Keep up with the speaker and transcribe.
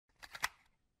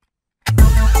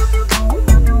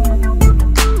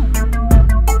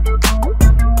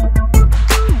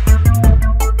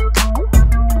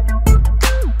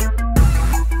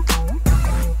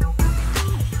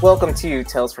Welcome to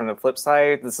Tales from the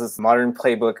Flipside. This is Modern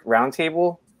Playbook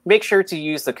Roundtable. Make sure to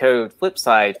use the code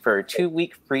Flipside for a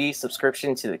 2-week free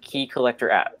subscription to the Key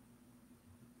Collector app.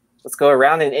 Let's go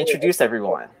around and introduce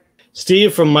everyone.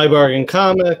 Steve from My Bargain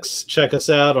Comics. Check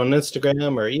us out on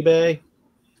Instagram or eBay.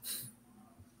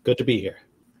 Good to be here.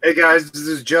 Hey guys, this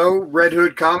is Joe, Red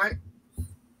Hood Comic.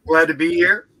 Glad to be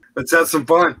here. Let's have some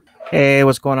fun. Hey,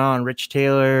 what's going on? Rich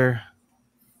Taylor,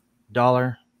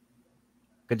 Dollar.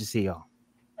 Good to see y'all.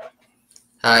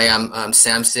 Hi, I'm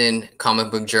Samson,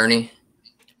 Comic Book Journey.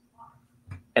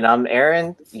 And I'm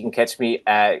Aaron. You can catch me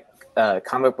at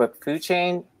Comic Book Food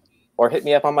Chain or hit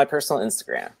me up on my personal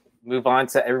Instagram. Move on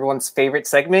to everyone's favorite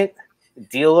segment,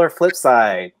 Deal or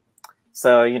Flipside.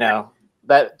 So, you know,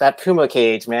 that Puma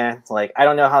cage, man. Like, I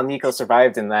don't know how Nico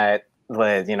survived in that,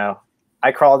 but, you know,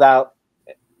 I crawled out,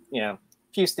 you know, a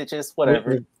few stitches,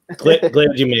 whatever.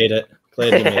 Glad you made it.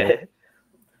 Glad you made it.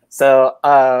 So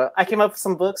I came up with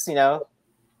some books, you know,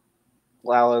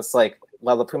 while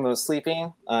the Puma was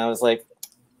sleeping. I was like,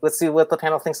 let's see what the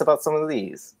panel thinks about some of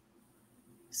these.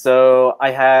 So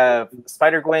I have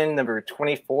Spider-Gwen number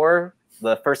 24,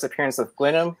 the first appearance of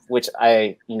Gwenom, which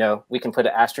we can put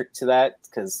an asterisk to that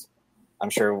because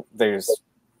I'm sure there's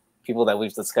people that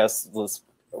we've discussed this,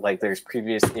 like there's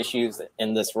previous issues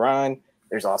in this run.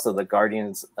 There's also the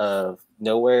Guardians of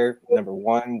Nowhere number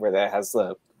 1, where that has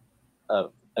a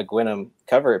Gwenom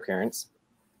cover appearance.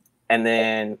 And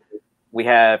then we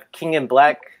have King in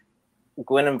Black,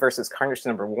 Gwenom versus Carnage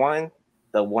number 1,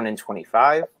 the 1 in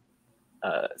 25.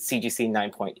 CGC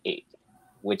 9.8,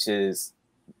 which is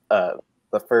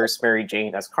the first Mary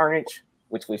Jane as Carnage,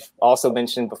 which we've also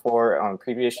mentioned before on a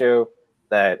previous show.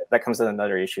 That comes in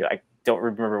another issue. I don't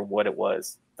remember what it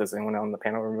was. Does anyone on the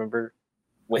panel remember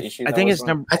what issue? I think it's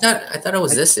number. I thought it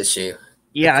was this issue.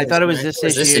 Yeah, I thought it was this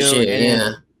issue.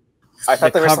 Yeah. I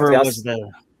thought the cover was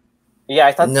the. Yeah,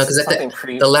 I thought no, because I thought it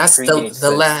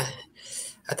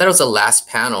was the last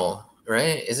panel,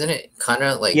 right? Isn't it kind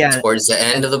of like towards the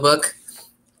end of the book?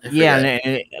 Yeah,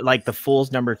 and like the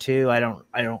Fool's number 2, I don't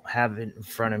have it in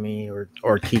front of me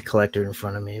or Key Collector in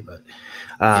front of me, but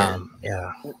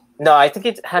yeah. No, I think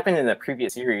it happened in the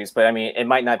previous series, but I mean, it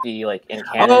might not be like in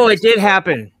canon. Oh, it did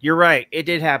happen. You're right. It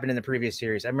did happen in the previous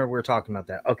series. I remember we were talking about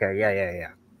that. Okay, yeah.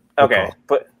 Okay,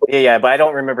 but I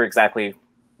don't remember exactly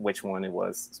which one it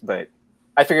was, but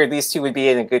I figured these two would be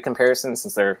in a good comparison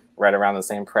since they're right around the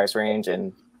same price range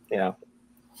and, you know,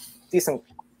 decent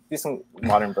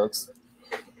modern books.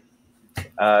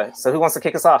 So who wants to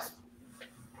kick us off?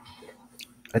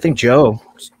 I think Joe.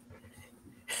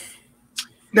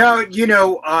 Now, you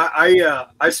know,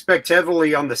 I spec'd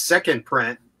heavily on the second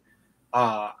print,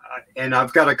 and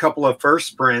I've got a couple of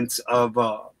first prints of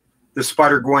the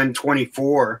Spider-Gwen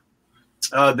 24.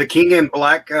 The King in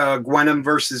Black, Gwenom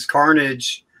versus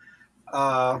Carnage.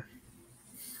 I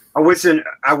wasn't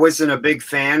a big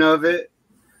fan of it.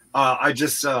 I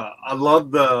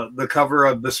love the cover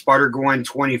of the Spider-Gwen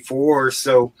 24.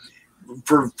 So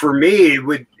for me,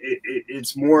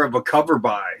 it's more of a cover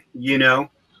buy, you know,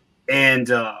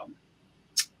 and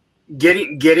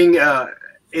getting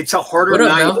it's a harder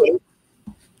 9.8.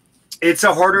 It's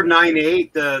a harder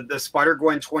 9.8, the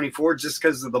Spider-Gwen 24, just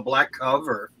because of the black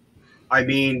cover. I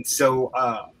mean, so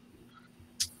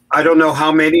I don't know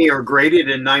how many are graded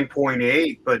in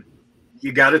 9.8, but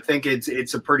you got to think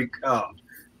it's a pretty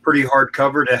hard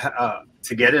cover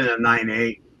to get in a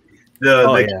 9.8.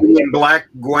 The King in Black,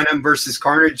 Gwenom versus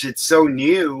Carnage, it's so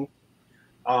new.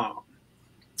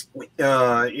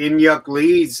 Inyuk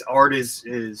Lee's art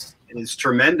is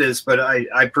tremendous, but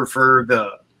I prefer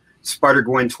the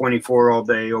Spider-Gwen 24 all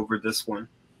day over this one.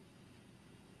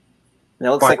 And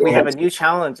it looks like we have a new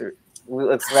challenger.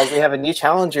 Looks like we have a new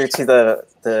challenger to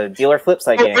the Dealer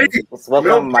Flipside game. Let's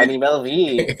welcome Mighty Mel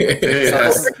V.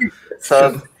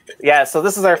 So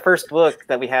this is our first book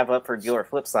that we have up for Dealer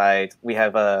Flipside. We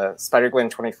have Spider-Gwen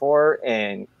 24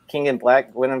 and King in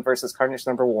Black, Gwenom versus Carnage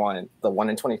number 1, the 1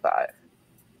 in 25.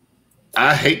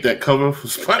 I hate that cover for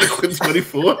Spider-Gwen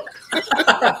 24.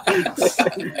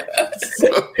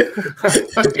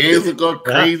 Her hands are going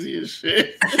crazy and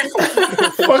shit.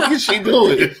 What the fuck is she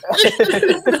doing?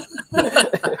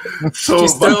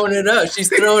 She's throwing it up. She's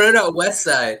throwing it up West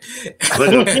Side.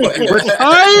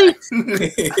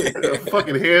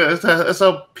 Fucking hair. That's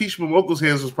how Peach Momoko's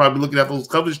hands was probably looking at those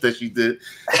covers that she did.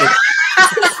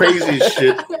 Crazy as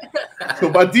shit. So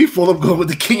by default, I'm going with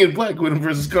the King in Black, Gwenom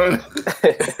versus Carnage.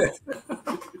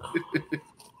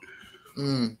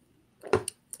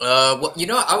 Well, you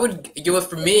know,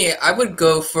 for me, I would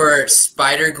go for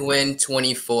Spider-Gwen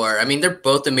 24. I mean, they're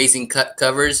both amazing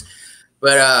covers,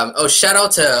 but shout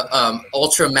out to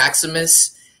Ultra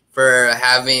Maximus for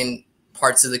having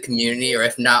parts of the community, or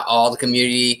if not all the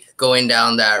community, going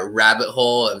down that rabbit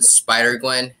hole of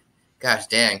Spider-Gwen. Gosh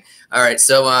dang. All right,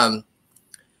 so I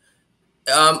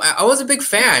was a big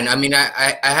fan. I mean,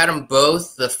 I had them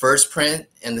both, the first print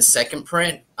and the second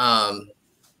print. I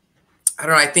don't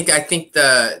know. I think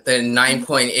the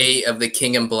 9.8 of the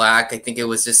King in Black, I think it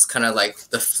was just kind of like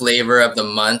the flavor of the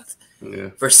month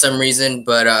for some reason.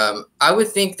 But I would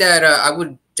think that I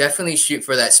would definitely shoot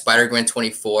for that Spider-Gwen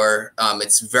 24.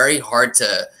 It's very hard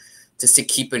to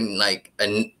keep in like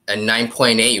a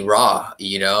 9.8 raw.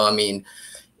 You know, I mean,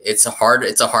 it's a hard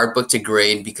book to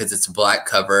grade because it's a black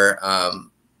cover.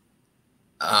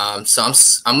 So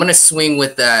I'm gonna swing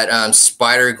with that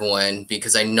Spider-Gwen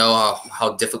because I know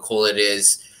how difficult it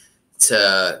is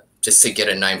to get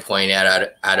a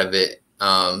 9.8 out of it.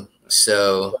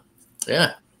 So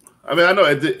yeah. I mean, I know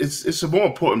it's a more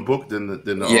important book than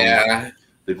the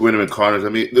Gwen and Carnage. I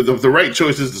mean, the right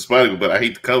choice is the Spider-Gwen, but I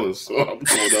hate the colors, so I'm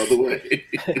going the other way.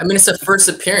 I mean, it's a first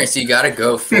appearance. You got to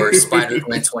go for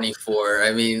Spider-Gwen 24.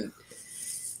 I mean,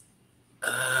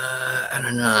 I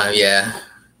don't know. Yeah,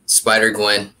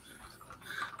 Spider-Gwen.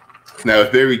 Now,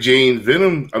 if Mary Jane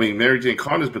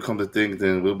Carnage becomes a thing,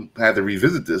 then we'll have to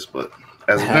revisit this. But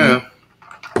as of now,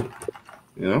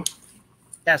 you know.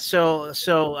 Yeah. So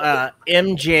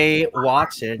MJ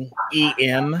Watson,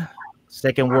 EM.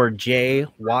 Second word J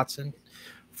Watson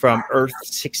from Earth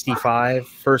 65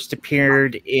 first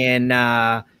appeared in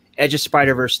Edge of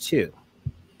Spider-Verse 2,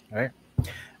 right?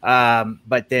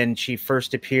 But then she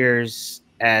first appears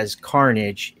as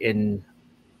Carnage in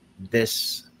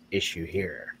this issue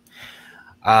here.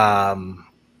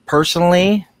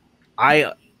 Personally,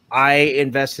 I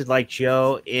invested like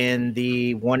Joe in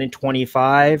the 1 in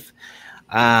 25,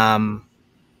 and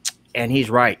he's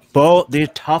right. Both they're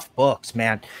tough books,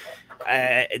 man.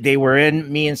 They were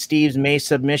in me and Steve's May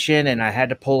submission, and I had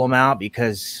to pull them out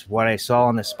because what I saw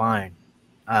on the spine.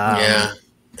 That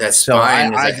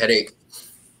spine is a headache.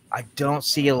 I don't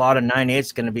see a lot of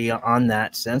 9.8s going to be on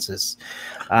that census.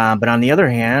 But on the other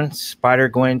hand,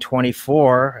 Spider-Gwen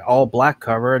 24, all black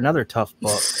cover, another tough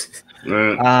book.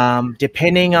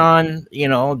 Depending on,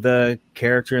 the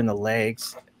character and the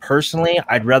legs. Personally,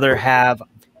 I'd rather have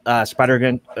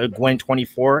Spider-Gwen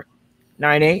 24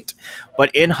 9.8,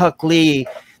 but In-Huk Lee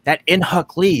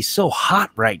is so hot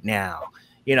right now,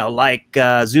 like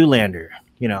Zoolander,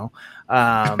 and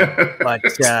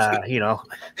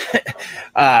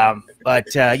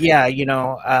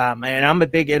I'm a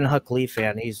big In-Huk Lee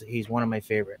fan. He's one of my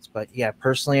favorites, but yeah,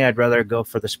 personally, I'd rather go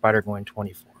for the Spider-Gwen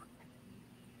 24.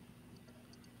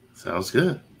 Sounds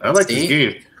good. I like this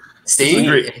game. Steve,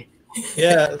 great.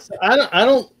 Yeah,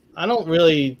 I don't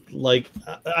really like.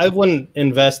 I wouldn't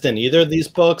invest in either of these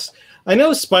books. I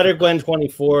know Spider-Gwen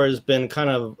 24 has been kind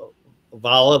of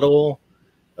volatile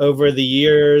over the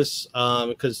years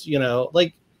because I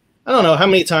don't know how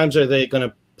many times are they going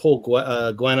to pull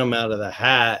Gwenom out of the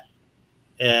hat,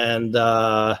 and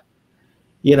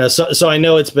so I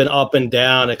know it's been up and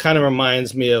down. It kind of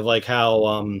reminds me of like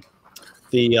how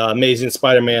the Amazing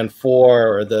Spider-Man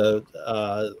 4 or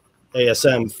the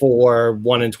ASM 4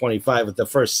 1 in 25 with the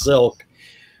first Silk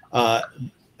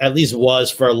at least was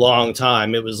for a long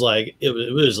time. It was like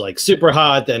it was like super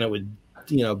hot, then it would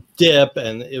dip,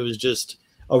 and it was just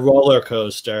a roller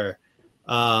coaster.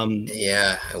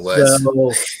 Yeah, it was.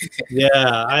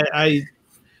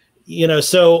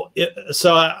 So,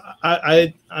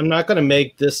 yeah, I'm not going to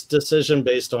make this decision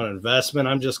based on investment.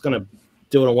 I'm just going to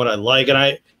do it on what I like, and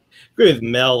I agree with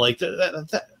Mel. Like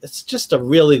that, it's just a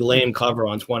really lame cover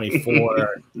on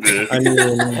 24. I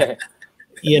mean,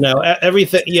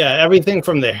 everything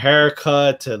from the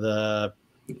haircut to the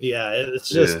it's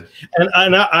just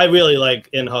and I really like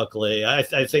In-Huk Lee. I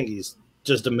think he's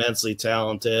just immensely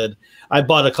talented. I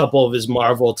bought a couple of his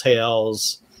Marvel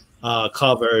Tales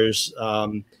covers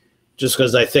just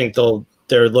because I think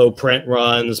they're low print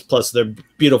runs, plus they're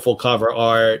beautiful cover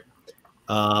art.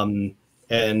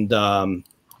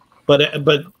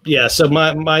 But yeah, so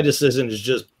my decision is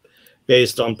just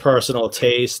based on personal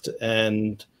taste,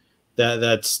 and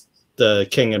that's the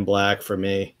King in Black for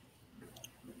me.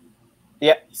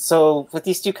 Yeah, so with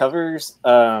these two covers,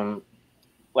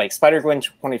 like Spider-Gwen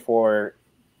 24,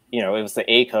 it was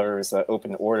the A cover, it was the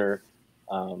open order,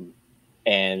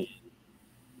 and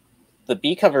the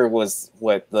B cover was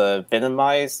the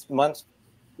Venomized month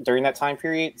during that time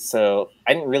period. So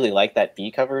I didn't really like that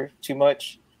B cover too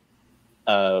much.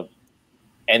 And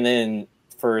then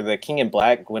for the King in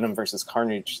Black, Gwenom versus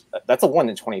Carnage, that's a 1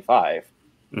 in 25.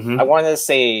 Mm-hmm. I wanted to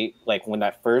say, like, when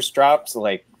that first dropped,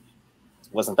 like,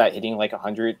 wasn't that hitting like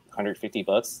 $100,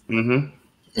 $150? Mm-hmm.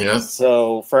 Yeah.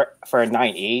 So for a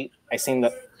 9.8, I think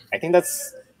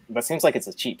that's that seems like it's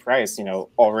a cheap price, you know,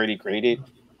 already graded.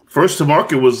 First to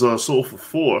market was sold for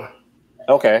 $4,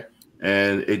 Okay.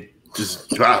 and it just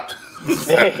dropped.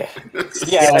 Yeah,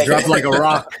 It dropped like a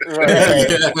rock. Right.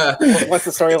 Once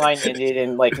the storyline ended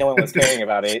and like no one was caring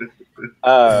about it.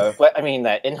 But I mean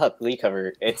that In-Huck Lee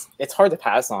cover, it's hard to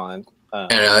pass on. I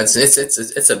know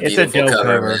it's a beautiful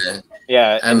cover, man.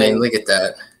 Yeah, I mean, look at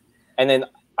that. And then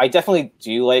I definitely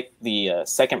do like the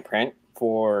second print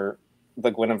for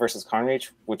the Gwen versus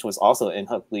Carnage, which was also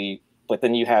In-Huck Lee, but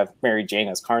then you have Mary Jane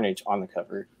as Carnage on the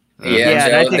cover. Yeah,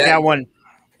 and I think that one.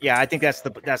 Yeah, I think that's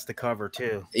the cover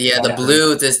too. Yeah, the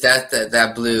blue,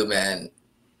 that blue, man.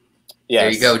 Yeah,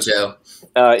 there you go, Joe.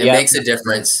 It makes a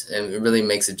difference. It really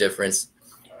makes a difference.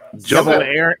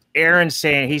 Aaron's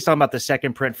saying he's talking about the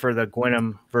second print for the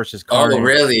Gwen versus Carnage. Oh,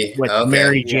 really? With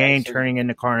Mary Jane turning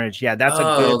into Carnage. Yeah, that's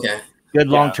a good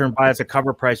long-term buy. It's a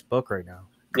cover price book right now.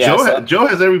 Yeah, Joe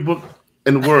has every book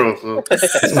in the world.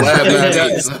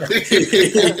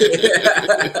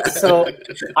 So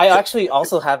I actually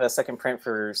also have a second print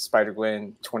for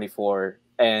Spider-Gwen 24,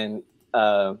 and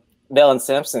Mel and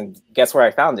Simpson. Guess where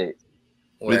I found it?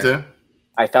 Where?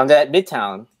 I found it at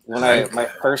Midtown when my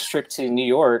first trip to New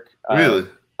York. Really?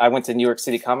 I went to New York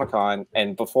City Comic Con,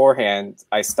 and beforehand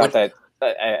I stopped at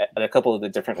a couple of the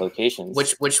different locations.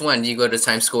 Which one? Do you go to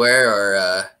Times Square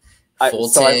or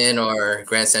Fulton or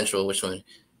Grand Central? Which one?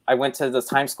 I went to the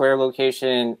Times Square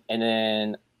location, and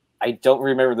then I don't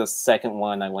remember the second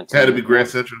one I went to. Had to be Grand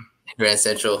Central. Grand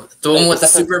Central. The one with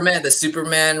the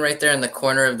Superman right there in the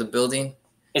corner of the building.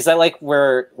 Is that like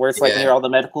where it's like near all the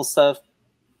medical stuff?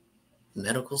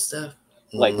 Medical stuff?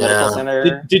 Like medical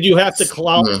center? Did you have to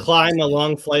climb a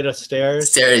long flight of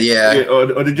stairs? Yeah.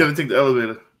 Or did you have to take the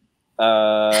elevator?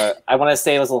 I want to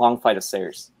say it was a long flight of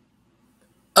stairs.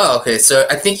 Oh, okay. So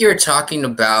I think you were talking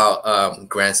about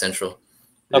Grand Central.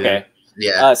 Okay.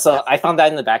 Yeah. So I found that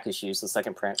in the back issues, the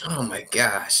second print. Oh my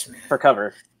gosh, man. For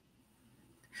cover.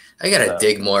 I gotta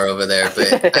dig more over there,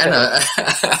 but I know.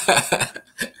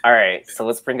 All right. So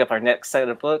let's bring up our next set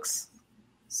of books.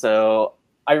 So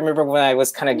I remember when I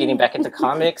was kind of getting back into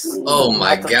comics. Oh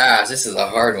my gosh, this is a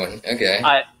hard one. Okay.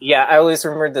 I always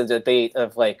remember the debate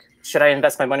of like, should I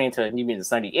invest my money into New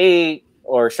Mutants 98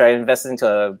 or should I invest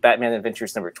into Batman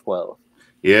Adventures number 12?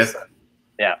 Yeah.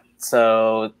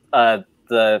 So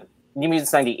the New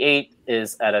Mutants 98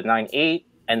 is at a 9.8,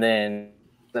 and then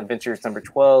the Adventures number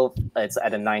 12, it's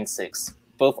at a 9.6.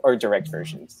 Both are direct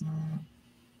versions.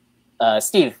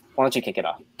 Steve, why don't you kick it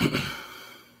off?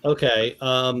 Okay.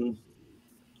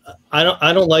 I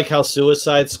don't like how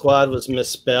Suicide Squad was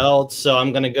misspelled, so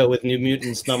I'm going to go with New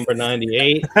Mutants number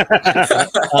 98.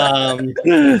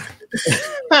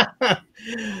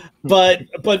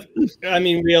 But I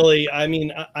mean, really, I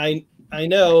mean, I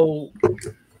know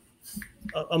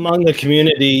among the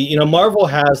community, you know, Marvel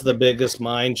has the biggest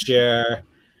mind share.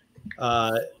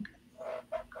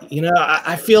 You know,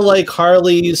 I feel like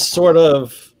Harley's sort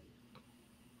of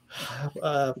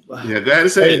go ahead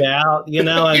and say it out. You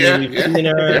know, I mean, we've seen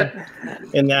her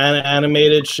in the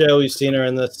animated show. We've seen her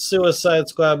in the Suicide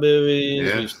Squad movies.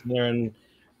 Yeah. We've seen her in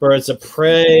Birds of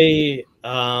Prey.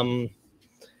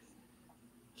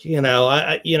 You know,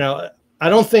 I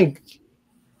don't think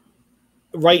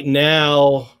right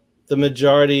now the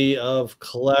majority of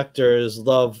collectors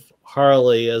love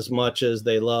Harley as much as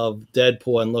they love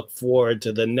Deadpool and look forward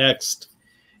to the next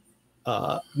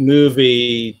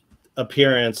movie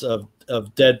appearance of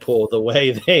Deadpool. The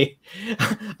way they,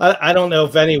 I don't know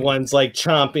if anyone's like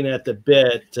chomping at the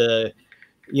bit to,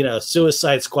 you know,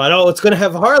 Suicide Squad. Oh, it's going to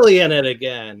have Harley in it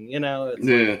again. You know, it's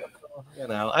like, you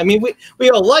know, I mean, we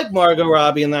all like Margot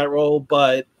Robbie in that role,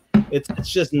 but it's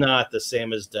just not the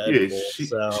same as Deadpool.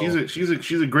 Yeah,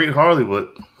 she's a great Harley,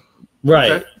 but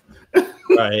right,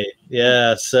 right,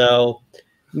 yeah. So,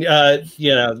 you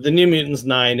know, the New Mutants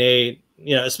 9.8,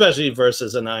 you know, especially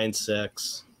versus a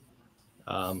 9.6.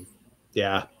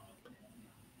 Yeah.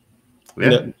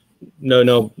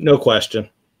 No question.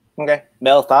 Okay,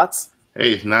 Mel, thoughts?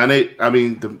 Hey, 9.8. I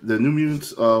mean, the New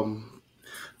Mutants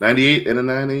 98 and a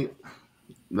 9.8.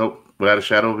 Nope, without a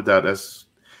shadow of a doubt.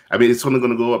 I mean, it's only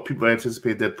going to go up. People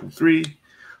anticipate Deadpool 3.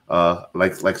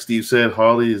 Like Steve said, it's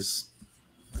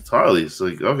Harley. It's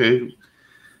like, okay,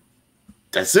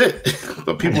 that's it.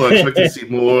 But people are expecting to see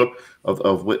more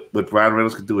of what Ryan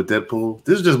Reynolds could do with Deadpool.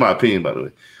 This is just my opinion, by the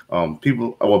way. I'm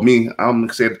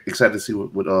excited to see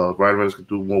what Ryan Reynolds could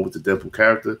do more with the Deadpool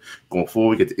character going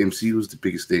forward. Get the MCU is the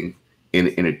biggest thing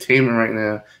in entertainment right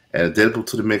now. Add Deadpool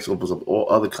to the mix, opens up all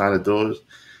other kind of doors.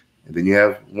 And then you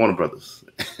have Warner Brothers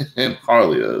and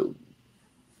Harley.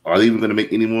 Are they even going to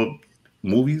make any more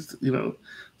movies? You know,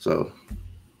 so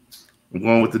I'm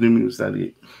going with the New Mutants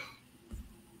 98.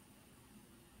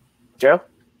 Joe?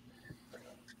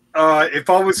 If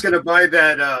I was going to buy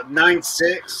that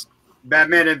 9.6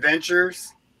 Batman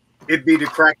Adventures, it'd be to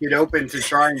crack it open to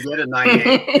try and get a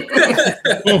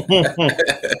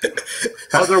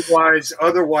 9.8.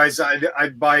 Otherwise,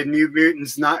 I'd buy New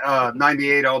Mutants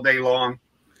 98 all day long.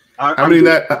 How many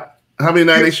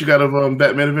 9.8s you got of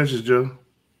Batman Adventures, Joe?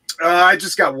 I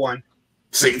just got one.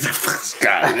 See,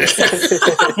 God.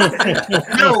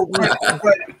 No, but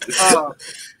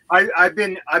I've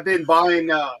been buying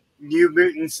New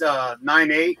Mutants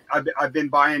 9.8. I've been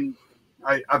buying.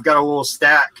 I've got a little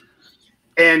stack.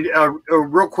 And a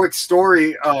real quick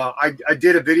story. I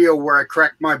did a video where I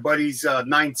cracked my buddy's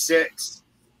 9.6,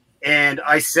 and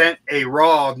I sent a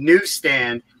raw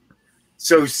newsstand.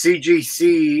 So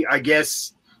CGC, I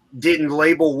guess, didn't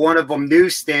label one of them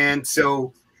newsstand.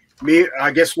 So I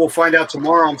guess we'll find out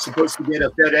tomorrow. I'm supposed to get a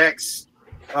FedEx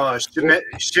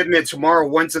shipment tomorrow.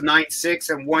 One's a 9.6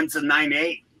 and one's a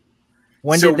 9.8.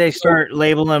 When did they start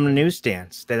labeling them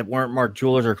newsstands that weren't marked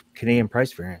jewelers or Canadian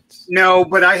price variants? No,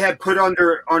 but I had put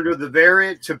under the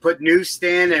variant to put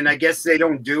newsstand, and I guess they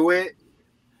don't do it.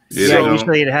 Yeah,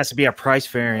 usually it has to be a price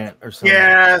variant or something.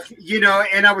 Yeah,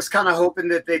 and I was kind of hoping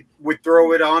that they would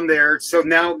throw it on there. So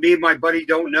now me and my buddy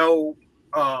don't know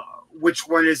which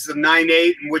one is the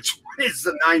 9.8 and which one is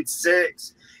the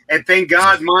 9.6. And thank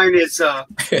God mine is has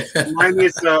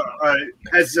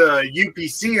a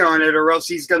UPC on it, or else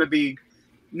he's going to be,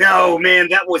 no, man,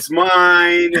 that was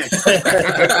mine.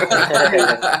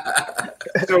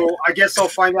 So I guess I'll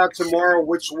find out tomorrow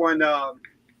which one. I'm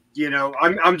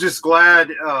just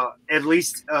glad at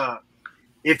least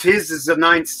if his is a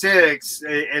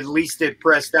 9.6, at least it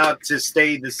pressed out to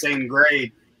stay the same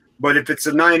grade. But if it's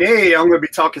a 9.8, I'm going to be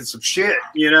talking some shit,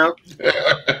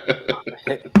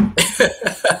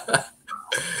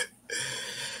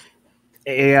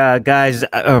 Hey, guys,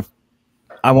 I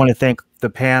want to thank the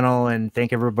panel and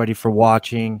thank everybody for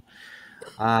watching.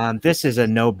 This is a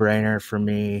no-brainer for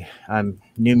me.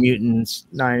 New Mutants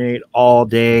 9.8 all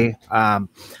day.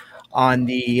 On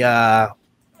the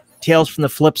Tales from the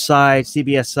Flipside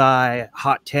CBSI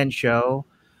Hot 10 show,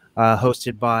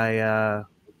 hosted by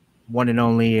one and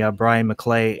only Brian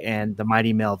McClay and the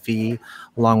Mighty Mel V,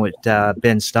 along with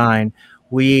Ben Stein.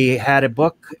 We had a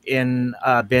book in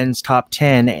Ben's top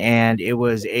 10, and it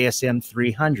was ASM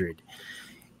 300.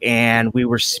 And we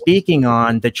were speaking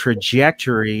on the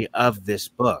trajectory of this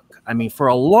book. I mean, for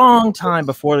a long time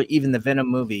before even the Venom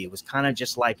movie, it was kind of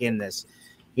just like in this,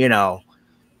 this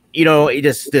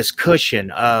cushion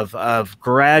of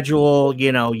gradual,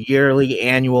 yearly,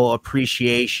 annual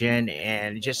appreciation,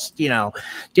 and just, I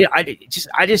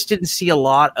just didn't see a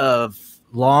lot of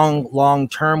long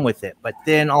term with it. But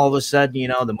then all of a sudden,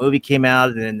 the movie came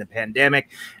out, and then the pandemic,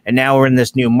 and now we're in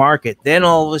this new market. Then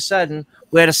all of a sudden,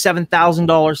 we had a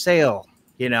 $7,000 sale,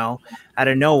 out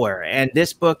of nowhere. And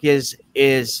this book is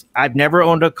I've never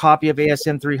owned a copy of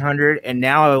ASM 300, and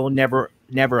now I will never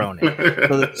own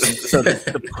it. So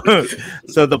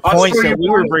the points that we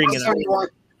were bringing up.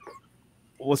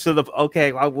 Well,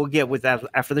 okay, we'll get with that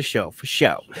after the show for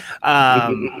show.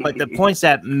 But the points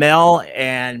that Mel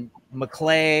and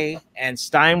McClay and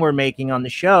Stein were making on the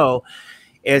show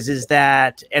is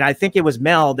that, and I think it was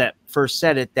Mel that first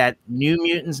said it, that New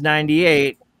Mutants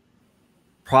 98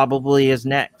 probably is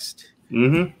next.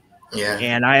 Mm-hmm. Yeah,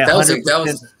 and that was.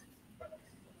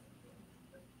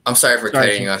 I'm sorry for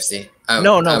cutting you off, Steve.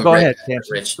 No, go ahead,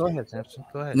 Samson. Rich. Go ahead, Samson.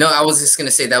 Go ahead. No, I was just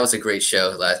gonna say that was a great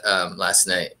show last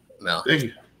night, Mel. Thank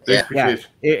you. Yeah,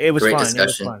 it was great fun.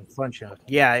 Discussion. It was fun show.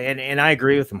 Yeah, and I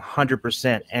agree with him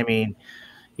 100%. I mean,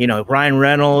 Ryan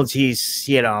Reynolds, he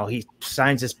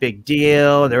signs this big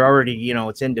deal. They're already,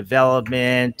 it's in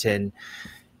development, and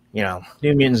New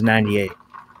Mutants 98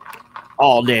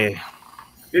 all day.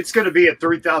 It's going to be a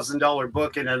 $3,000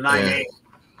 book in a 9.8.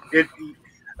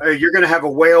 You're going to have a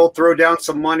whale throw down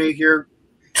some money here,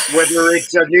 whether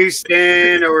it's a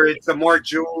newsstand or it's a Mart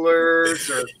Jewelers,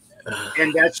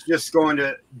 and that's just going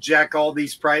to jack all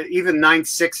these prices. Even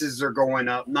 9.6s are going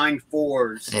up,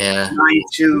 9.4s,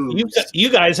 9.2s. You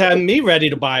guys have me ready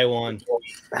to buy one.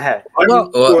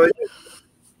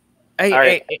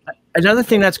 Another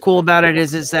thing that's cool about it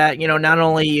is that not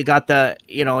only you got the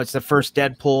it's the first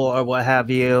Deadpool or what have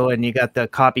you, and you got the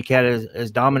copycat as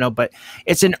Domino, but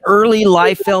it's an early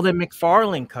Liefeld and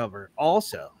McFarlane cover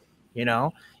also.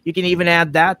 You can even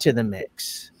add that to the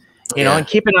mix. And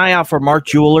keep an eye out for Mark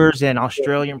Jewelers and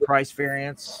Australian price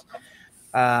variants.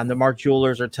 The Mark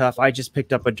Jewelers are tough. I just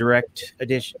picked up a direct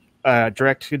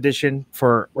edition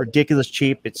for ridiculous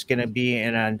cheap. It's going to be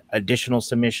in an additional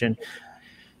submission.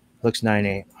 Looks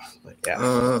 9.8. But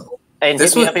yeah. And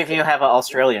hit me up if you have an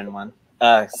Australian one.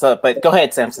 But go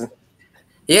ahead, Samson.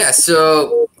 Yeah,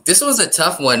 so this was a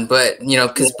tough one, but you know,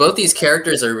 because both these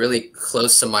characters are really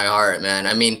close to my heart, man.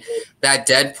 I mean, that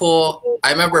Deadpool,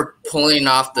 I remember pulling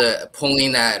that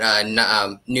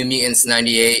New Mutants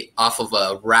 '98 off of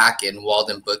a rack in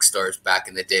Walden bookstores back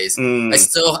in the days. I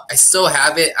still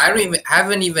have it.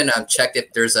 Haven't even checked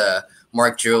if there's a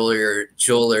Mark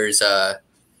Jewelers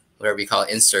whatever you call it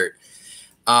insert.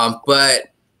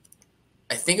 But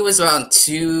I think it was around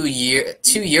 2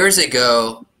 years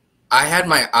ago. I had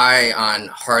my eye on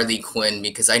Harley Quinn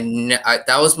because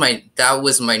that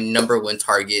was my number one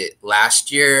target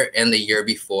last year and the year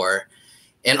before,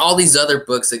 and all these other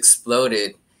books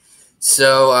exploded.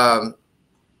 So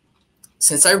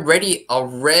since I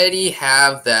already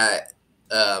have that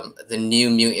the New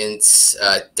Mutants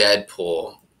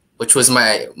Deadpool, which was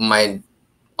my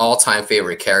all-time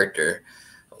favorite character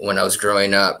when I was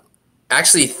growing up, I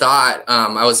actually thought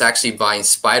I was actually buying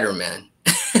Spider-Man.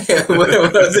 When I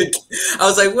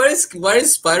was like, why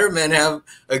does Spider-Man have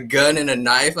a gun and a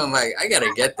knife? I'm like, I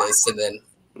gotta get this. And then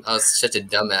I was such a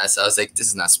dumbass. I was like, this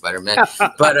is not Spider-Man.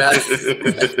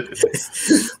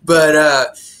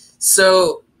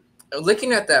 So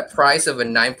looking at that price of a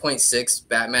 9.6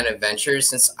 Batman Adventures,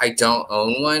 since I don't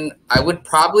own one, I would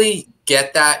probably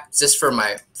get that just for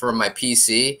my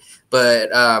PC.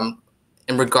 But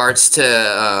in regards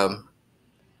to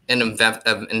an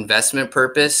investment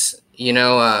purpose, you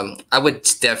know, I would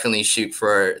definitely shoot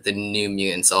for the New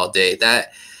Mutants all day.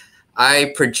 That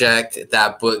I project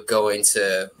that book going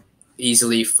to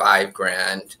easily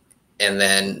 $5,000, and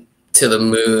then to the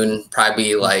moon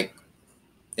probably like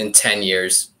in 10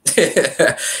 years.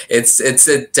 It's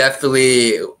a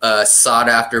definitely sought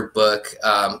after book.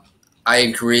 I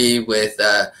agree with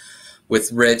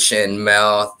Rich and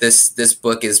Mel. This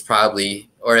book is probably,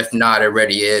 or if not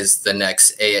already is, the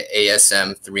next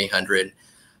ASM 300.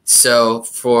 So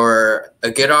for a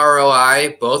good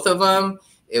ROI, both of them,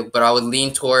 but I would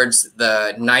lean towards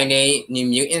the 9.8 New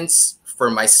Mutants. For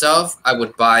myself, I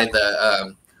would buy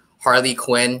the Harley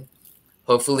Quinn.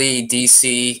 Hopefully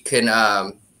DC can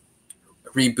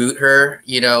reboot her,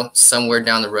 you know, somewhere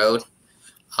down the road.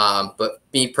 But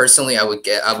me personally, I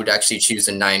would actually choose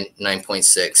a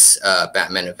 9.6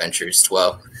 Batman Adventures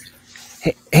 12.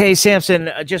 Hey,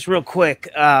 Samson, just real quick.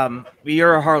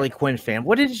 You're a Harley Quinn fan.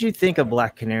 What did you think of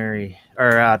Black Canary,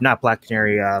 or not Black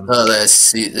Canary?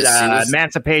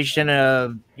 Emancipation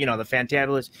of, you know, the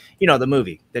Fantabulous, you know, the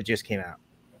movie that just came out.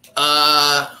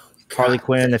 Harley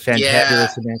Quinn, the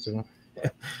Fantabulous Emancipation.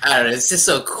 I don't know. It's just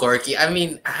so quirky. I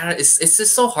mean, it's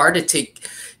just so hard to take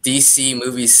DC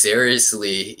movies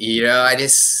seriously. You know,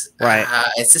 it's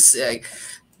just like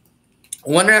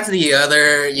one after the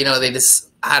other. You know, they just.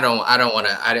 I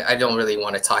don't really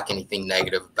want to talk anything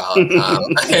negative about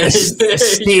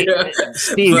Steve.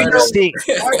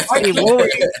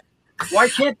 Why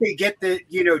can't they get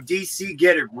DC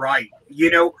get it right?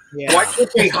 You know, why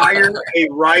can't they hire a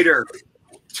writer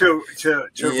to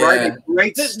write a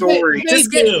great story? They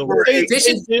do.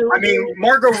 I mean,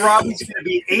 Margot Robbie's going to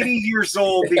be 80 years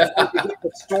old before they get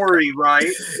the story right,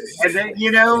 and then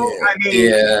I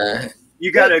mean,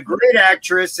 you got a great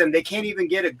actress, and they can't even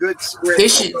get a good script. They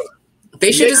should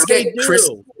just get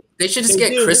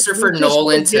Christopher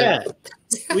Nolan to.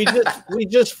 We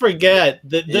just forget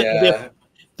that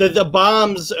the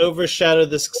bombs overshadow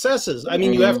the successes. I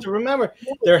mean, you have to remember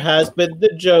there has been the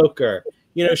Joker.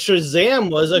 You know, Shazam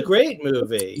was a great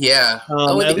movie. Yeah,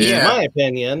 at least in my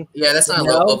opinion. Yeah, that's not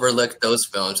overlook those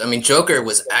films. I mean, Joker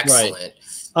was excellent. Right.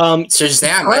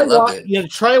 Shazam, I love it. You know,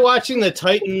 try watching the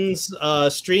Titans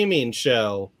streaming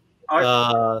show.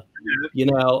 You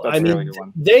know, I mean,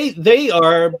 they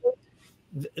are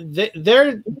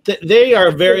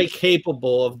very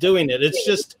capable of doing it. It's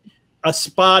just a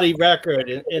spotty record,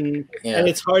 and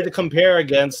it's hard to compare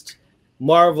against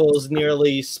Marvel's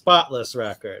nearly spotless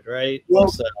record, right? Well,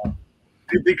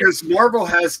 because Marvel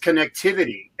has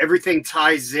connectivity, everything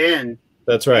ties in.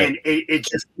 That's right. And it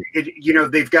just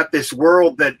they've got this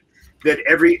world that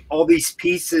all these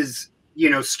pieces,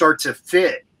 start to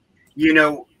fit.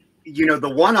 The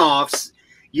one-offs,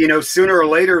 sooner or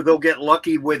later they'll get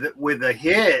lucky with a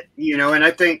hit, and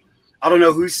I don't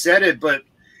know who said it, but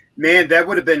man, that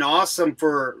would have been awesome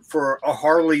for a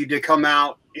Harley to come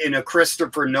out in a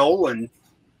Christopher Nolan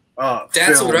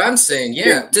That's film. What I'm saying.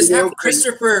 Yeah. Just have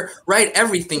Christopher write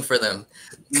everything for them.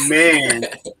 Man,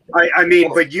 I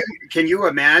mean, but can you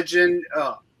imagine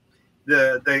a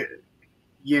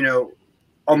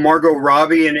Margot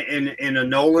Robbie in a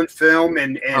Nolan film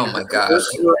and oh my gosh,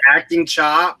 her acting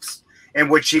chops and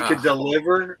what she could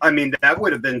deliver? I mean, that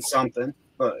would have been something.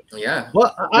 But yeah,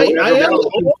 well, I am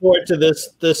looking forward to this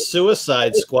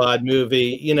Suicide Squad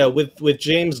movie. With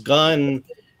James Gunn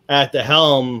at the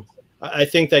helm, I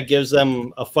think that gives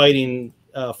them a fighting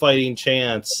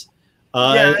chance.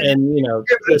 And you know,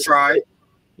 give it a try.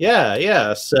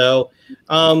 Yeah. So,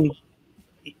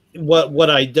 what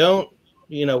I don't,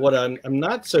 you know, what I'm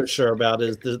not so sure about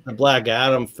is the Black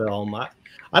Adam film. I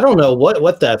don't know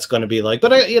what that's going to be like,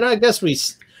 but I guess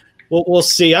we'll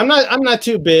see. I'm not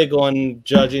too big on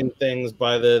judging things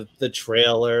by the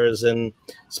trailers and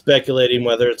speculating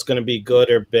whether it's going to be good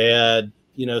or bad.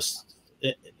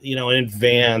 In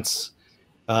advance.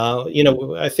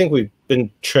 I think we've been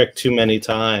tricked too many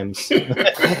times.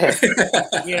 It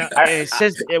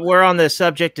says we're on the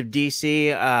subject of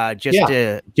DC.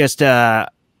 Just a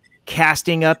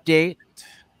casting update,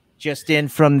 just in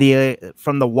from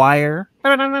the Wire.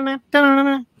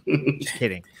 Just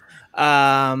kidding.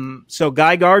 So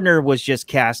Guy Gardner was just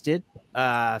casted.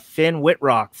 Finn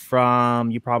Wittrock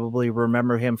you probably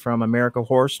remember him from American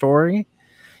Horror Story,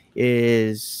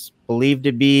 is believed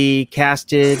to be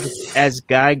casted as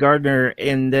Guy Gardner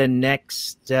in the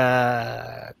next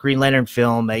Green Lantern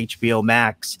film, HBO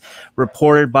Max,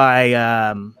 reported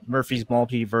by Murphy's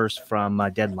Multiverse from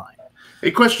Deadline.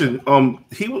 Hey, question.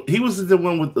 He was the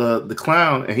one with the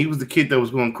clown, and he was the kid that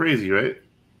was going crazy, right?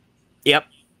 Yep.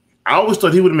 I always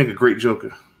thought he would make a great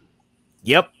Joker.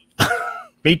 Yep.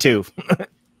 Me too.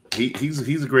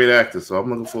 He's a great actor, so I'm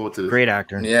looking forward to this. Great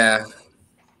actor. Yeah.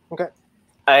 Okay.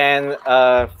 And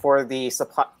for the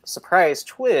surprise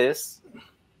twist,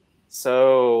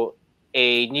 so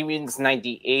a New Mutants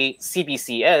 98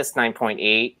 CBCS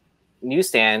 9.8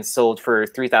 newsstand sold for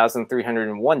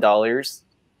 $3,301,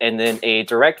 and then a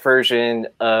direct version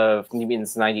of New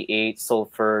Mutants 98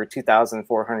 sold for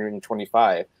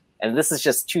 $2,425. And this is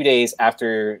just 2 days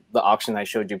after the auction I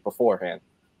showed you beforehand.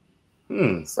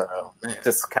 So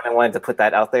just kind of wanted to put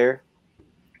that out there.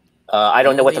 I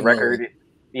don't know what the record.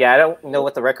 Yeah, I don't know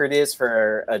what the record is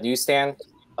for a newsstand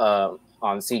on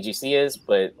CGC is,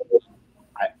 but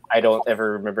I don't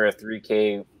ever remember a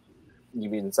 3K New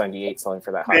Mutants 98 selling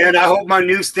for that high. Man, I hope my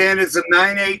newsstand is a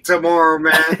 9.8 tomorrow,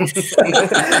 man.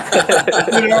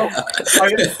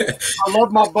 I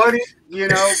love my buddy,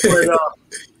 but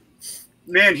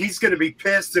man, he's gonna be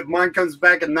pissed if mine comes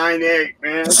back at 9.8,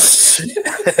 man.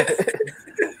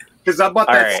 Because I bought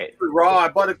that raw. I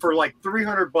bought it for like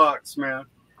 $300, man.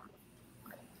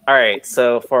 All right,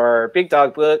 so for Big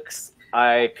Dog Books,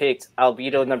 I picked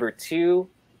Albedo #2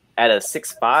 at a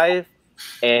 6.5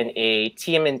 and a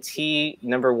TMNT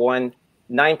 #1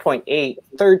 9.8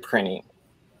 third printing.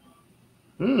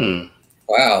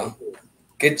 Wow.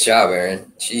 Good job,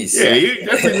 Aaron. Jeez. Yeah,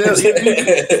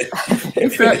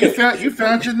 you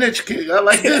found your niche, kid. I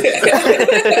like this.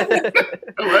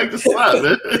 I like this a lot,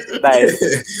 man.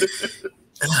 Nice.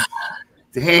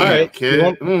 Damn, all right,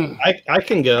 kid. I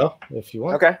can go if you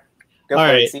want. Okay. Go all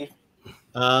for right. it, Steve.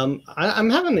 I'm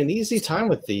having an easy time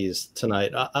with these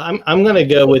tonight. I'm going to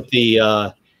go with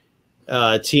the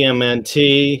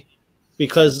TMNT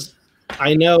because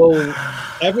I know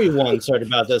everyone's heard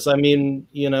about this. I mean,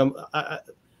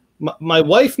 my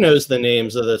wife knows the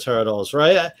names of the turtles,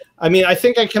 right? I mean, I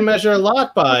think I can measure a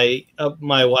lot by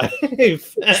my wife. And,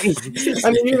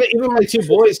 I mean, even my two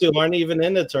boys who aren't even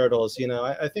into turtles,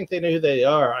 I think they know who they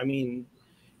are. I mean,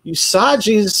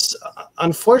 Usagi's,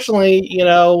 unfortunately,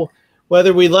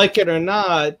 whether we like it or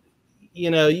not,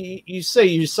 you say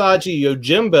Usagi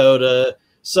Yojimbo to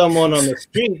someone on the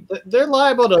street, they're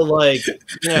liable to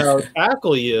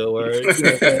tackle you or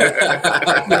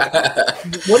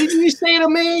what did you say to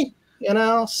me?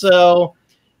 So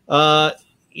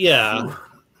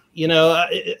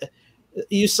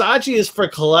Usagi is for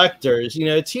collectors,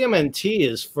 TMNT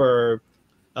is for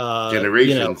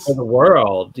generations, for the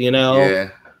world, Yeah.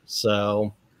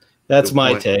 So that's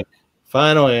my take.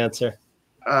 Final answer.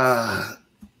 A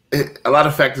lot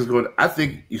of factors going. I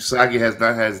think Usagi has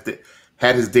not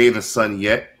had his day in the sun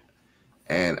yet,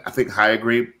 and I think higher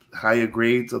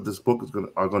grades of this book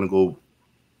are going to go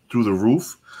through the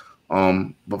roof.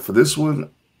 But for this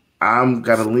one, I'm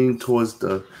gonna lean towards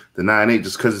the 9.8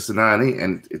 just because it's a 9.8,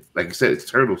 and like you said, it's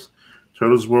turtles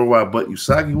worldwide. But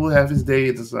Usagi will have his day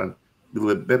in the sun.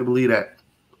 You better believe that.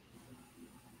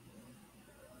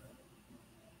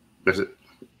 That's it.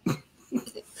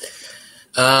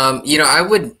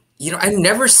 I've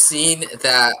never seen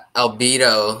that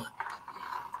Albedo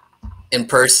in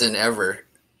person ever.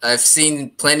 I've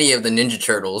seen plenty of the Ninja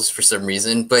Turtles for some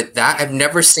reason, but I've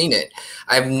never seen it.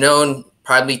 I've known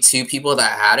probably 2 people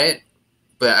that had it,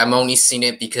 but I've only seen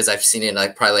it because I've seen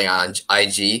it probably on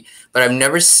IG. But I've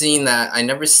never seen that. I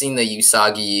never seen the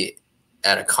Usagi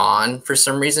at a con for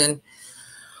some reason.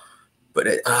 But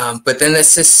then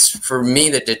it's just, for me,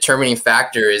 the determining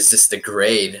factor is just the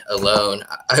grade alone.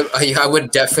 I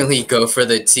would definitely go for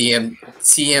the TMNT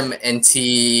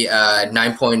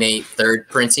 9.8 third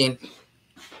printing,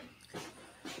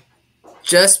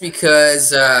 just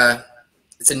because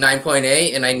it's a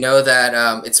 9.8, and I know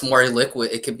that it's more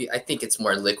liquid. It could be. I think it's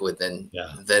more liquid than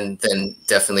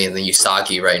definitely in the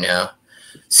Usagi right now.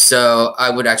 So I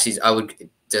would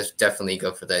just definitely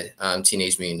go for the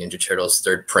Teenage Mutant Ninja Turtles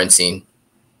third printing.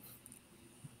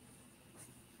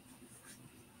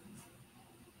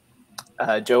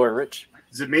 Joe or Rich?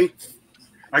 Is it me?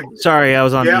 Sorry, I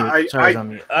was on mute. I was on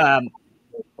mute.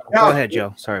 Go ahead,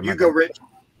 Joe. Sorry. You go, Rich.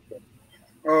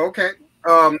 Oh, okay.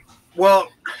 Well,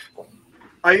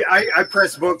 I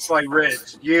press books like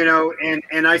Rich, you know,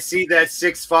 and I see that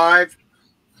 6.5,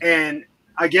 and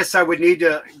I guess I would need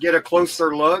to get a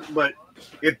closer look, but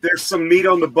if there's some meat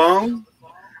on the bone,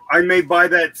 I may buy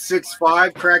that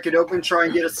 6.5, crack it open, try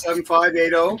and get a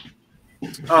 7.5,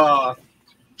 8.0,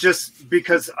 just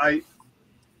because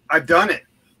I've done it,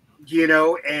 you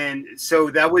know, and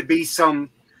so that would be some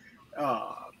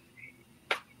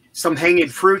hanging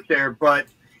fruit there. But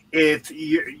if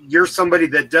you're somebody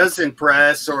that doesn't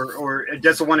press or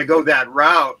doesn't want to go that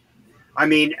route, I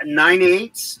mean,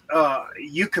 9.8s,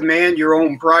 you command your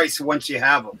own price once you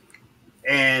have them.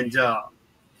 And,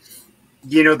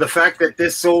 you know, the fact that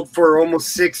this sold for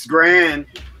almost $6,000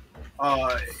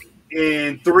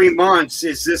 in 3 months,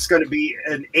 is this going to be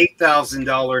an $8,000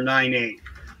 9.8?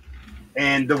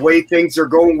 And the way things are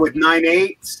going with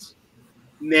 9.8s,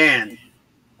 man,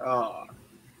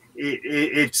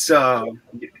 it's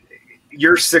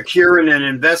you're securing an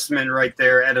investment right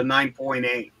there at a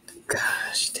 9.8.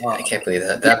 Gosh, dude, I can't believe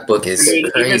that book is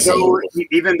crazy.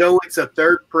 Even though it's a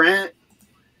third print,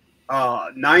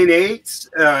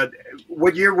 9.8s.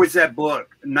 What year was that book?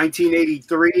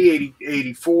 1983,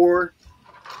 84.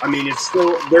 I mean, it's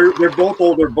still they're both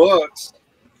older books,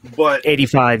 but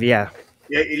 85, yeah.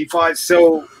 Yeah, 85.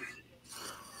 So,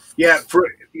 yeah, for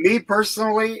me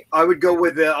personally, I would go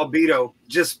with the Albedo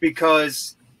just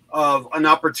because of an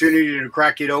opportunity to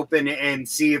crack it open and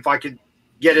see if I could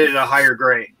get it at a higher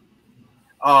grade.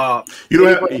 You don't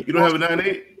have a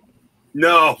 9.8?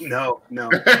 No. I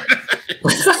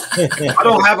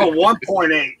don't have a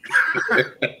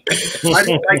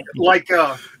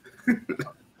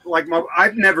 1.8.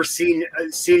 I've never seen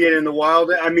it in the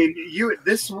wild. I mean,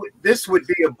 this would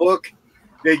be a book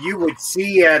that you would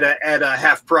see at a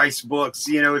half price books,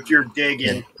 you know, if you're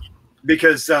digging,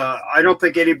 because I don't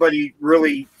think anybody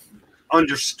really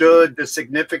understood the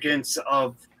significance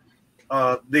of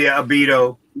the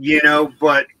Albedo, you know.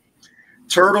 But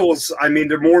Turtles, I mean,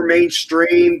 they're more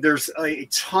mainstream. There's a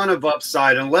ton of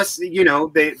upside, unless, you know,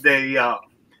 they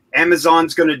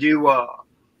Amazon's going to do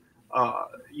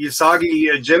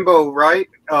Usagi Jimbo, right?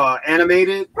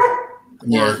 Animated.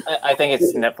 Yeah, I think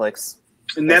it's Netflix.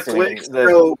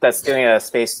 That's doing a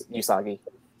space Usagi.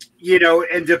 You know,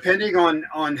 and depending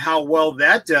on how well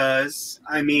that does,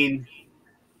 I mean,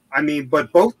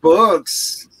 but both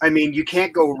books, I mean, you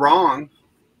can't go wrong.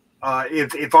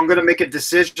 If I'm going to make a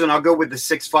decision, I'll go with the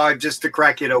 6.5 just to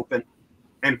crack it open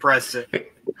and press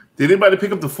it. Did anybody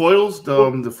pick up the foils?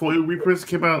 The foil reprints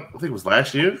came out, I think it was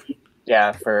last year.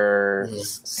 Yeah, for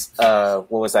what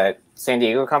was that? San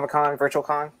Diego Comic-Con, Virtual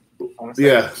Con?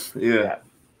 Yeah.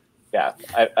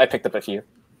 I picked up a few.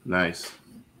 Nice.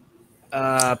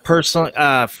 Personally,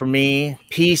 for me,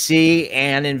 PC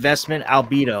and investment,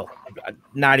 Albedo.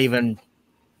 Not even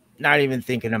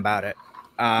thinking about it.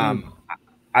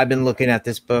 I've been looking at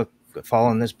this book,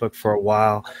 following this book for a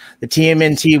while. The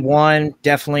TMNT one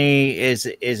definitely is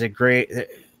a great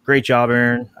job,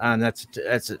 Aaron.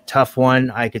 That's a tough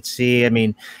one. I could see. I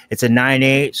mean, it's a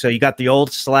 9.8, so you got the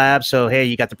old slab. So hey,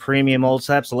 you got the premium old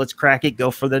slab. So let's crack it.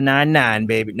 Go for the 9.9,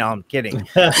 baby. No, I'm kidding.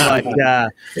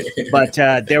 But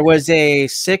there was a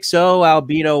 6.0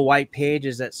 Albedo white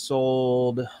pages that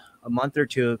sold a month or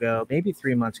two ago, maybe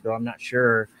 3 months ago. I'm not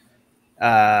sure.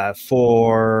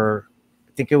 For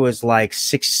I think it was like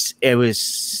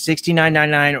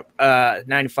 $69.99,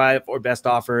 95 or best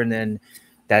offer, and then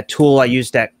that tool I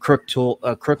used, that Crooks tool,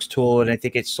 and I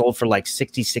think it sold for like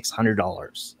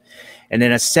 $6,600. And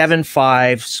then a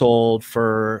 7.5 sold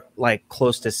for like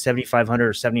close to $7,500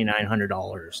 or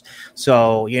 $7,900.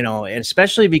 So, you know, and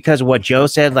especially because of what Joe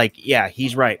said, like, yeah,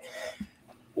 he's right.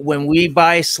 When we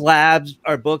buy slabs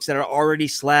or books that are already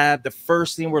slabbed, the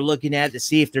first thing we're looking at to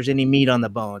see if there's any meat on the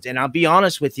bones. And I'll be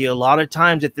honest with you, a lot of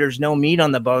times if there's no meat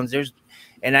on the bones,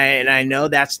 and I know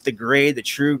that's the grade, the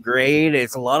true grade.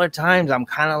 It's a lot of times I'm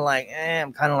kind of like,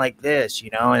 I'm kind of like this,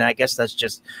 you know, and I guess that's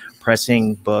just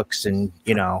pressing books and,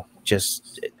 you know,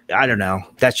 just I don't know.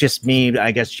 That's just me.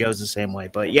 I guess Joe's the same way.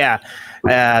 But yeah, the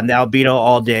Albedo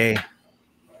all day.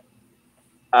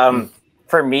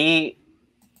 For me,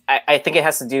 I think it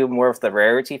has to do more with the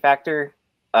rarity factor.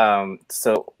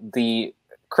 So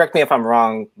correct me if I'm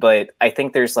wrong, but I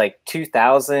think there's like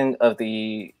 2,000 of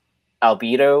the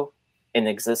Albedo in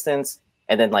existence,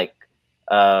 and then like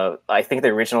I think the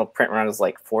original print run was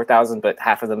like 4,000, but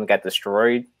half of them got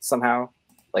destroyed somehow,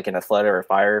 like in a flood or a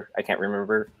fire. I can't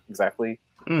remember exactly.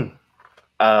 And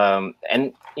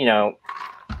you know,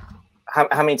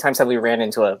 how many times have we ran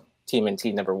into a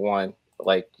TMNT #1?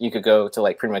 Like you could go to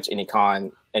like pretty much any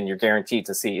con and you're guaranteed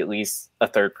to see at least a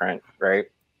third print, right?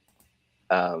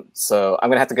 So I'm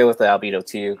gonna have to go with the Albedo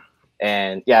too.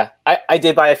 And yeah, I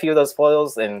did buy a few of those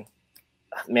foils, and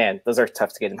man, those are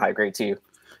tough to get in high grade too.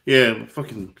 Yeah,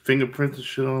 fucking fingerprints and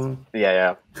shit on them.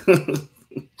 Yeah.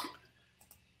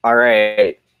 All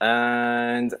right,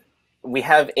 and we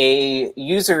have a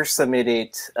user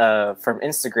submitted from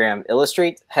Instagram.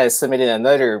 Illustrate has submitted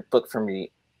another book for me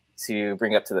to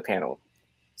bring up to the panel.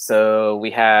 So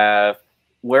we have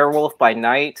Werewolf by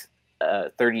Night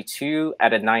 32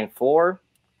 at a 9.4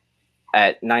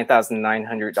 at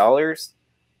 $9,900.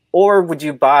 Or would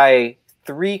you buy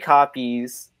 3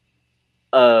 copies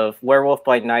of Werewolf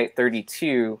by Night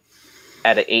 32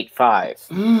 at an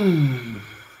 8.5?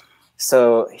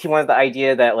 So he wanted the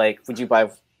idea that, like, would you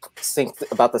sink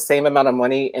about the same amount of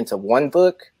money into 1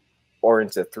 book or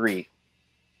into 3?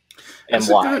 And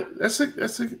why?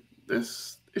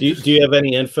 Do you have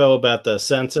any info about the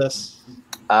census?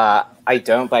 I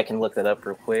don't, but I can look that up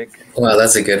real quick. Well,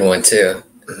 that's a good one too.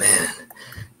 Man,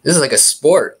 this is like a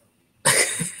sport.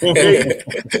 Fucking,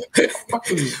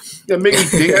 yeah, make me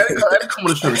think. I didn't come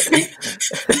on the show to think.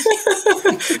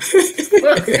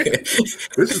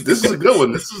 This is a good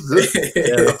one. This is good.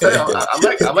 Yeah, I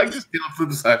like this deal of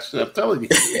Flipside shit. I'm telling you.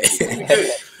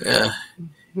 Yeah.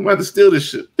 I'm about to steal this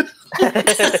shit.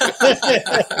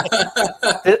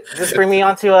 Just bring me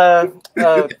on to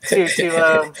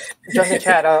Drunken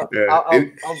Chat. I'll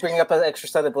bring up an extra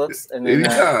set of books. And then,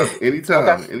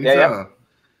 anytime. Okay. Yeah.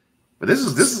 But this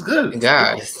is good.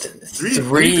 Guys,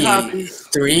 three copies.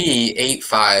 3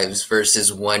 8.5s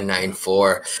versus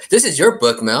 1.94. This is your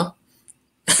book, Mel.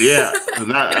 Yeah,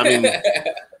 I mean,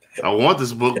 I want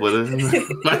this book, but I'm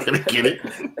not gonna get it.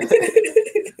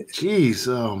 Jeez,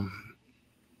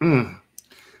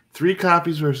 3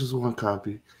 copies versus 1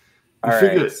 copy.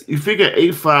 You figure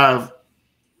 8.5.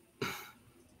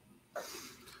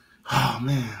 Oh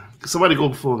man, somebody go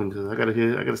before me because I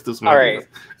gotta steal some. All right.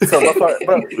 So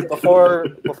before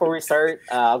we start,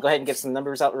 I'll go ahead and get some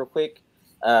numbers out real quick.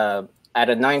 At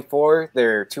a 9.4,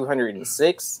 they're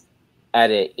 206. At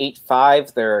an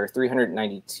 8.5, there are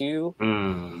 392.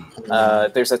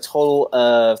 There's a total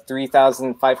of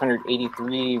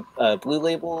 3,583 blue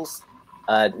labels.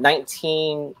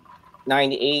 19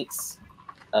 9.8s,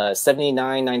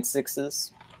 79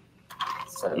 9.6s.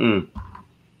 So,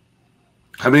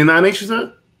 how many 9.8s is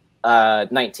that?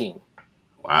 19.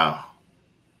 Wow.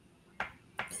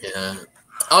 Yeah,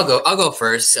 I'll go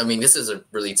first. I mean, this is a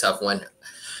really tough one.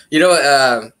 You know,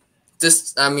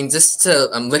 I'm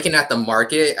looking at the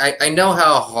market. I know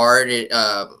how hard it,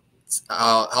 how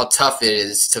tough it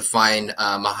is to find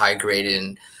a high grade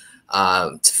and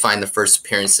to find the first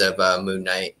appearance of Moon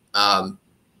Knight.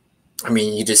 I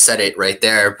mean, you just said it right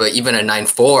there, but even a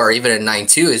 9.4, even a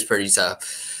 9.2 is pretty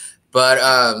tough. But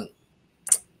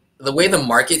the way the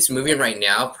market's moving right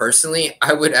now, personally,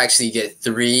 I would actually get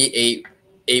 3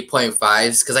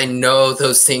 8.5s because I know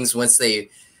those things once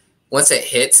it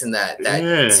hits and that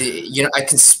you know, I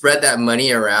can spread that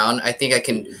money around. I think I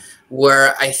can.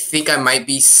 Where I think I might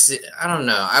be, I don't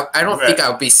know. I don't think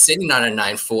I'll be sitting on a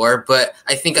 9.4, but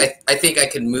I think I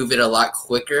can move it a lot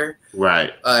quicker.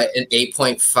 Right. An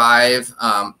 8.5.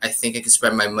 I think I can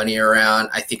spread my money around.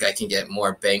 I think I can get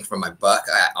more bang for my buck,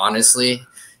 honestly.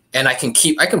 And I can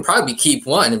probably keep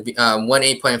one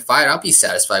 8.5. I'll be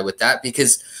satisfied with that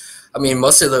because, I mean,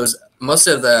 most of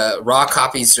the raw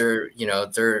copies are, you know,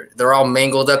 they're all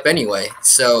mangled up anyway.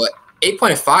 So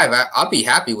 8.5, I'll be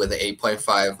happy with the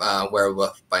 8.5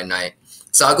 Werewolf by Night.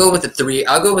 So I'll go with the 3.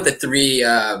 I'll go with the 3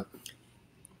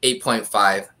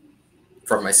 8.5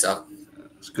 for myself.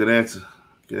 That's a good answer.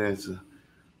 Good answer.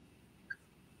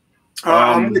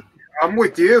 I'm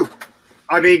with you.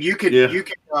 I mean, you could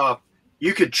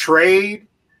trade.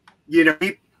 You know,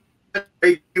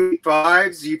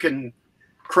 8.5s. You can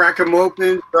crack them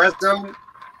open, press them.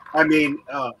 I mean,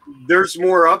 there's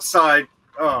more upside.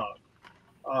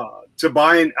 To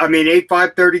buying, I mean,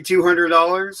 8.5,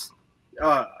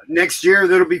 $3,200. Next year,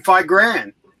 that'll be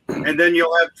 $5,000, and then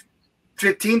you'll have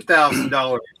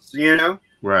 $15,000. You know,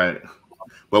 right?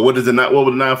 But what would the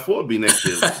 9.4 be next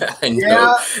year? I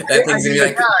know that thing's gonna be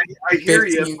like I hear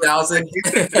 15,000.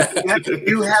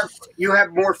 You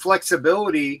have more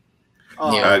flexibility.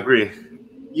 Yeah. I agree.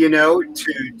 You know,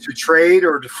 to trade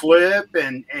or to flip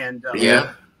and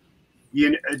Yeah.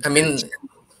 you know, I mean,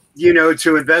 you know,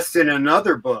 to invest in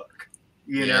another book.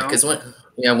 You yeah, know, because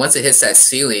once it hits that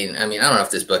ceiling, I mean, I don't know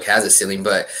if this book has a ceiling,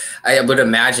 but I would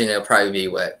imagine it'll probably be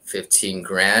what, 15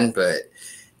 grand, but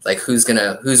like who's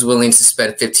willing to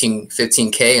spend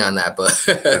 15K on that book?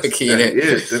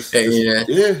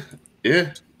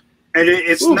 Yeah. And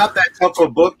it's not that tough a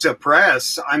book to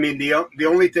press. I mean, the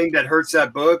only thing that hurts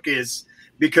that book is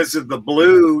because of the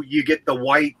blue, you get the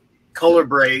white color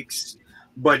breaks,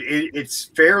 but it's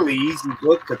fairly easy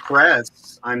book to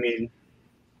press. I mean,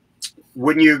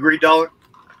 wouldn't you agree, Dollar?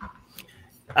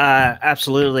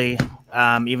 Absolutely.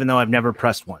 Even though I've never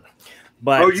pressed one,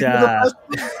 but you never pressed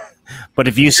one? But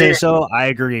if you say so, I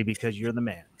agree because you're the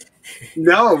man.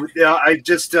 No, I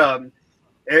just I'm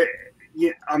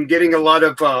getting a lot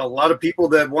of people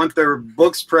that want their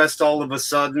books pressed all of a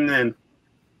sudden, and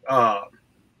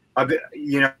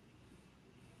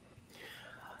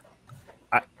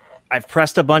I've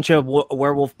pressed a bunch of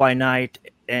Werewolf by Night,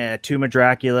 Tomb of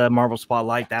Dracula, Marvel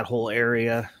Spotlight, that whole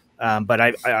area. But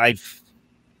I've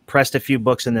pressed a few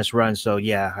books in this run, so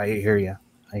yeah, I hear you.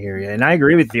 And I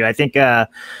agree with you. I think the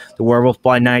Werewolf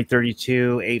by Night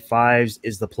 32.85s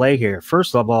is the play here.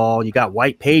 First of all, you got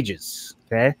white pages,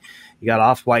 okay? You got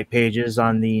off-white pages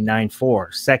on the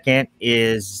 9.4. Second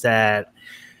is that,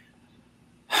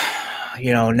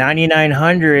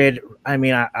 9,900, I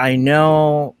mean, I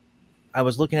know I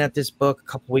was looking at this book a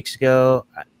couple weeks ago.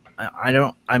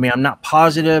 I'm not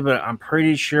positive, but I'm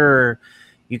pretty sure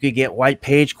you could get white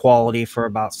page quality for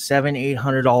about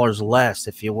 $700-800 less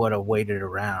if you would have waited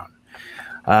around.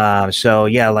 So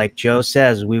yeah, like Joe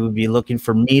says, we would be looking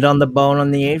for meat on the bone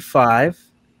on the 8.5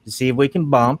 to see if we can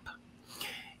bump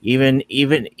even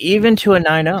to a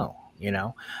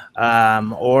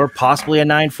 9.0, or possibly a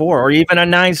 9.4 or even a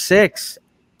 9.6,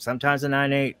 sometimes a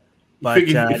 9.8. But if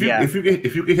you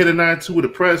can hit a 9.2 with a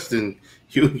press, then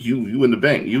you in the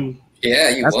bank. You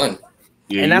won.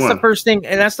 Yeah, and that's the first thing.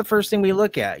 And that's the first thing we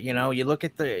look at. You look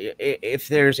at if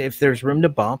there's room to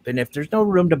bump, and if there's no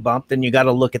room to bump, then you got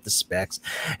to look at the specs.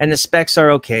 And the specs are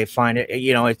okay, fine.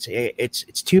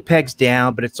 It's 2 pegs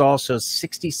down, but it's also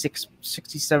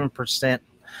 67%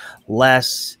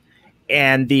 less.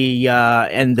 And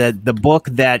the book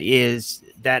that is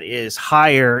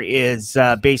higher is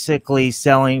basically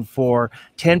selling for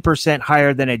 10%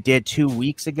 higher than it did 2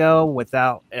 weeks ago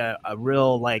without a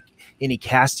real any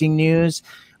casting news.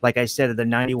 Like I said, the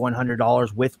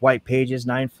 $9,100 with white pages,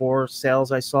 9.4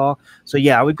 sales I saw. So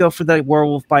yeah, I would go for the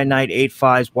Werewolf by Night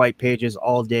 8.5s white pages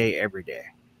all day, every day.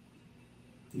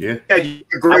 Yeah,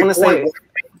 great point. White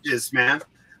pages, man.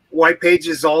 White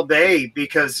pages all day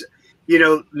because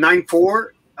 9.4.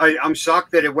 I'm shocked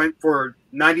that it went for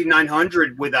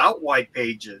 9,900 without white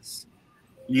pages.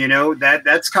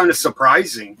 That's kind of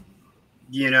surprising.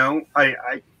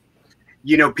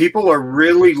 People are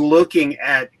really looking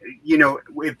at,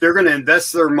 if they're going to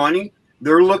invest their money,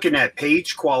 they're looking at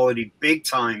page quality big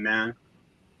time, man.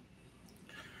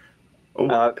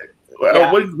 What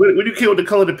do you care what the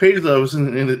color of the page though was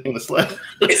in the slide?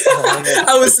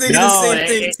 I was thinking the same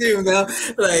thing too, man.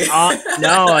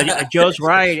 No, Joe's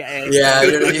right. Yeah,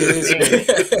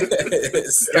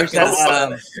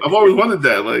 I've always wondered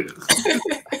that.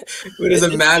 What does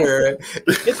it matter?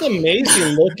 It's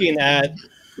amazing looking at.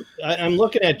 I'm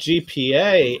looking at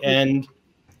GPA, and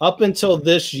up until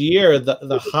this year,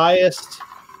 the highest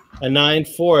a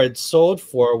 9.4 had sold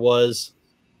for was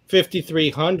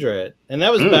 5,300, and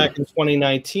that was back in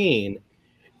 2019.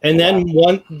 And then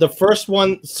the first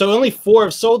one, so only 4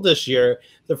 have sold this year.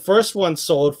 The first one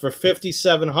sold for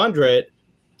 5,700.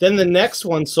 Then the next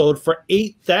one sold for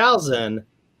 8,000.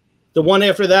 The one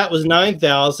after that was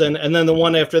 9,000, and then the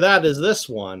one after that is this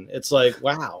one. It's like,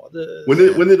 wow. When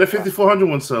did the 5,400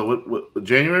 one sell? What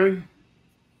January?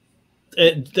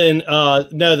 No,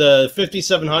 the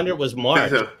 5,700 was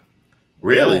March.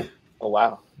 Really? Yeah. Oh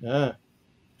wow. Yeah.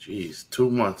 Jeez,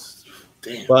 2 months.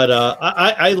 Damn. But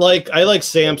I like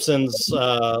Samson's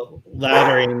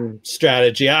laddering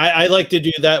strategy. I like to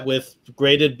do that with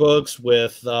graded books,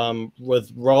 with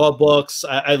raw books.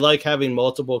 I like having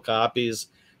multiple copies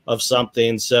of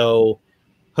something, so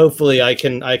hopefully I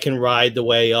can ride the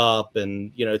way up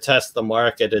and test the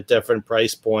market at different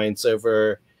price points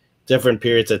over different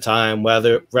periods of time,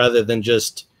 rather than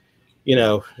just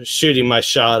shooting my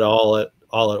shot all at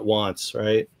once,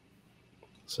 right?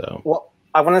 So well,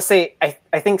 I want to say I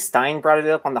think Stein brought it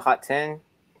up on the Hot 10,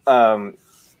 and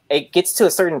it gets to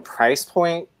a certain price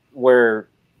point where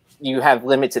you have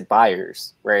limited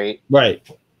buyers, right? Right.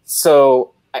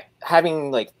 So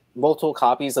having like multiple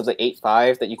copies of the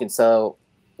 8.5 that you can sell,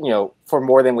 for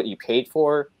more than what you paid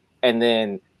for, and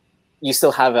then you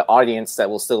still have an audience that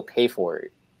will still pay for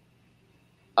it.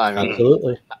 I mean,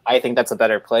 Absolutely. I think that's a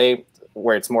better play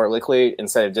where it's more liquid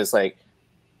instead of just like,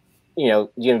 you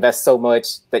invest so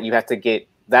much that you have to get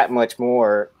that much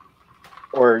more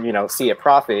or, see a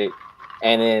profit.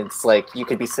 And it's like you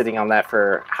could be sitting on that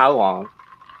for how long?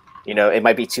 It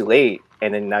might be too late.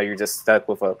 And then now you're just stuck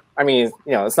with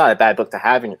it's not a bad book to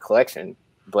have in your collection.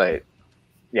 But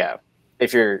yeah,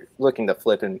 if you're looking to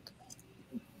flip and,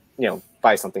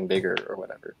 buy something bigger or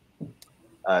whatever.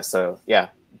 So yeah,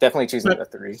 definitely choosing a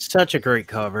 3. Such a great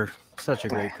cover. Such a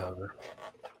great cover.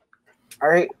 All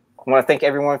right. I want to thank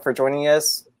everyone for joining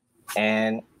us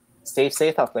and stay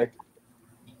safe out there.